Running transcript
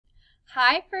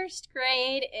Hi, first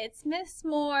grade, it's Miss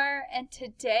Moore, and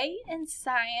today in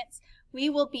science we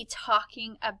will be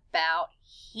talking about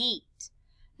heat.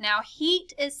 Now,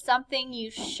 heat is something you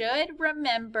should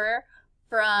remember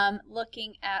from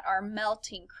looking at our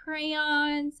melting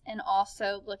crayons and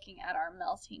also looking at our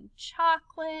melting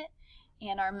chocolate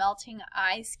and our melting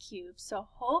ice cubes. So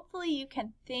hopefully you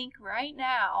can think right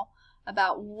now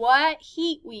about what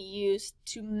heat we use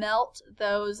to melt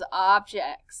those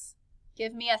objects.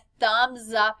 Give me a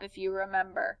thumbs up if you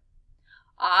remember.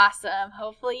 Awesome.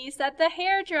 Hopefully you said the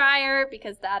hair dryer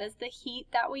because that is the heat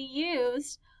that we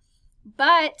used.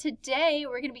 But today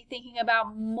we're going to be thinking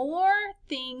about more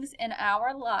things in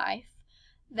our life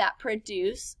that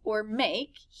produce or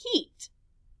make heat.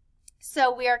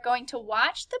 So we are going to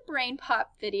watch the Brain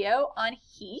Pop video on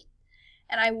heat.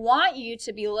 And I want you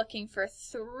to be looking for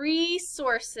 3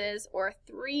 sources or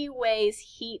 3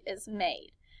 ways heat is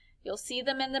made. You'll see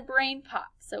them in the Brain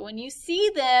Pop. So when you see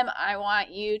them, I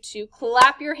want you to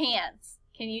clap your hands.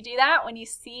 Can you do that? When you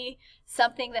see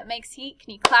something that makes heat,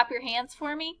 can you clap your hands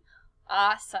for me?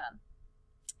 Awesome.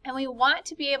 And we want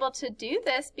to be able to do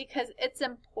this because it's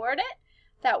important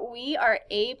that we are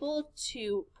able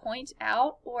to point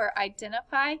out or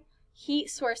identify heat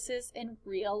sources in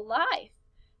real life.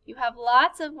 You have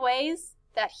lots of ways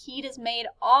that heat is made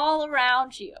all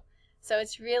around you. So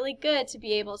it's really good to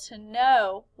be able to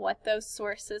know what those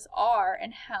sources are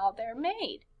and how they're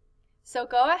made. So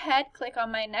go ahead, click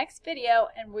on my next video,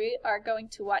 and we are going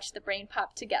to watch the Brain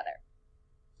Pop together.